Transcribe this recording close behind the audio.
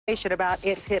about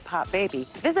its hip-hop baby,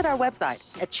 visit our website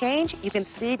at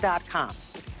changeyoucansee.com.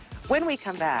 When we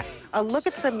come back, a look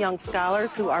at some young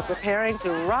scholars who are preparing to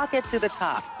rocket to the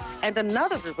top, and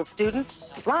another group of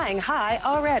students flying high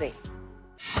already.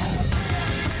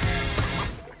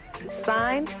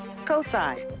 Sine,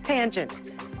 cosine, tangent.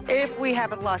 If we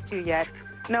haven't lost you yet,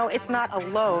 no, it's not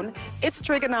alone, it's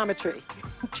trigonometry.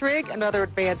 Trig and other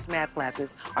advanced math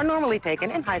classes are normally taken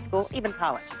in high school, even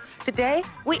college. Today,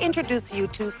 we introduce you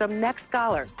to some Next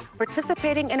scholars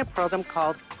participating in a program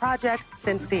called Project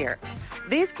SYNCERE.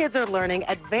 These kids are learning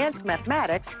advanced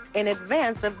mathematics in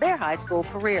advance of their high school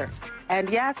careers. And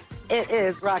yes, it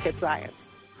is rocket science.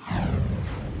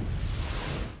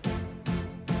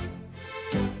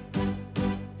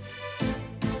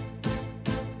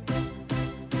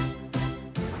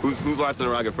 Who's launching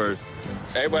the rocket first?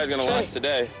 Everybody's gonna launch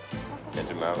today. Get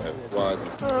your mouth.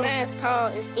 Man's tall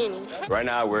and skinny. Right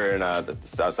now we're in the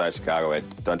south side of Chicago at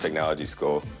Dunn Technology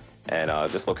School. And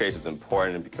this location is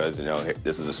important because, you know,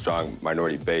 this is a strong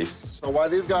minority base. So while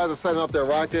these guys are setting up their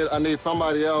rocket, I need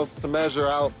somebody else to measure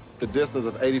out the distance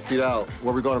of 80 feet out,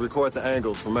 where we're going to record the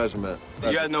angles for measurement.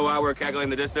 You guys know why we're calculating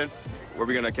the distance? What are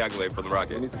we going to calculate for the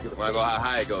rocket? We want to go how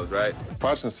high it goes, right?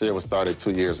 Project SYNCERE was started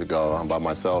 2 years ago by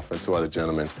myself and 2 other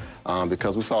gentlemen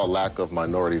because we saw a lack of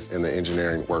minorities in the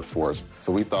engineering workforce.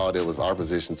 So we thought it was our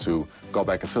position to go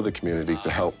back into the community to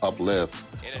help uplift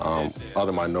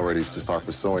other minorities to start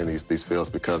pursuing these fields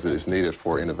because it is needed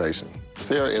for innovation.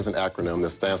 SYNCERE is an acronym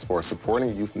that stands for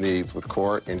Supporting Youth Needs with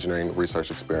Core Engineering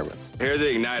Research Experiments. Here's the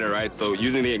igniter, right? So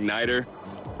using the igniter,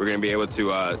 we're going to be able to,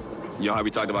 you know how we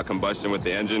talked about combustion with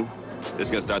the engine? This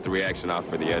is going to start the reaction off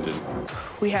for the engine.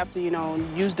 We have to, you know,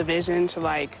 use division to,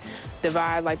 like,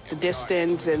 divide, like, the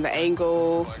distance and the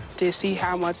angle to see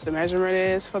how much the measurement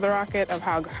is for the rocket, of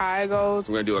how high it goes.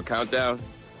 We're going to do a countdown,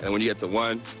 and when you get to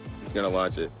 1, it's going to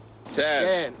launch it.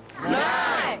 10,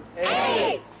 9,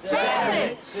 8,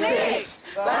 7, 6,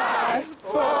 5,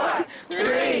 4,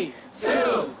 3, 2,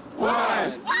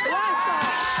 1.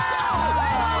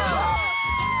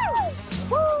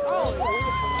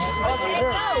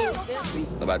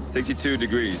 About 62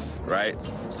 degrees, right?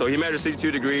 So he measured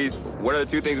 62 degrees. What are the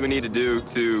 2 things we need to do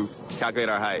to calculate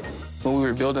our height? When we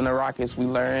were building the rockets, we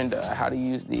learned how to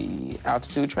use the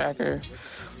altitude tracker,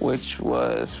 which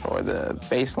was for the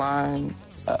baseline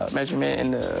measurement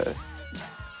and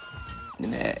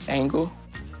the angle.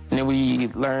 And then we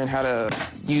learned how to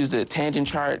use the tangent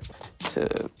chart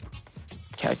to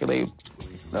calculate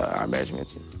our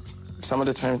measurements. Some of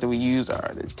the terms that we use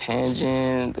are the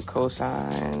tangent, the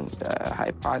cosine, the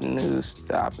hypotenuse,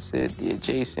 the opposite, the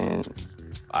adjacent.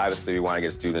 Obviously, we want to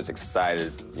get students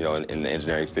excited, you know, in the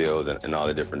engineering field and all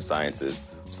the different sciences.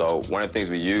 So one of the things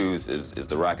we use is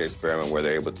the rocket experiment where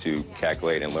they're able to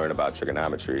calculate and learn about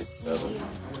trigonometry.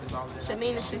 The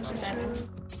mean is 67.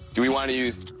 Do we want to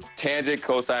use tangent,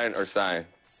 cosine, or sine?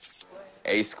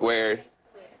 A squared.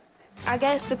 I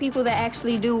guess the people that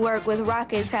actually do work with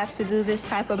rockets have to do this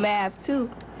type of math,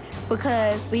 too,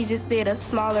 because we just did a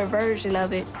smaller version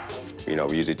of it. You know,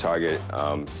 we usually target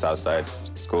south side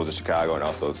schools of Chicago and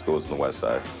also schools on the west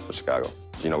side of Chicago.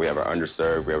 You know, we have our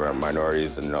underserved, we have our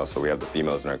minorities, and also we have the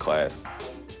females in our class.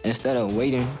 Instead of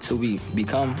waiting till we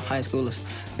become high schoolers,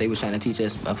 they were trying to teach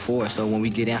us before, so when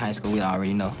we get in high school, we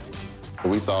already know.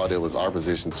 We thought it was our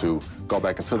position to go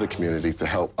back into the community to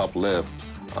help uplift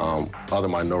other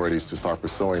minorities to start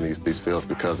pursuing these fields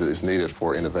because it is needed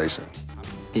for innovation.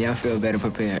 Yeah, I feel better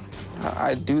prepared.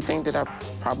 I do think that I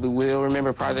probably will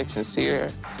remember Project SYNCERE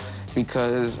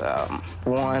because,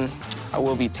 one, I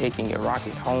will be taking a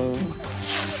rocket home.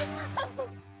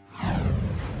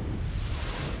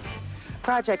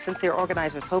 Project SYNCERE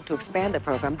organizers hope to expand the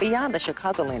program beyond the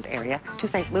Chicagoland area to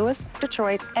St. Louis,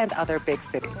 Detroit, and other big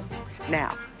cities.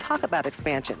 Now, talk about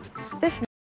expansions. This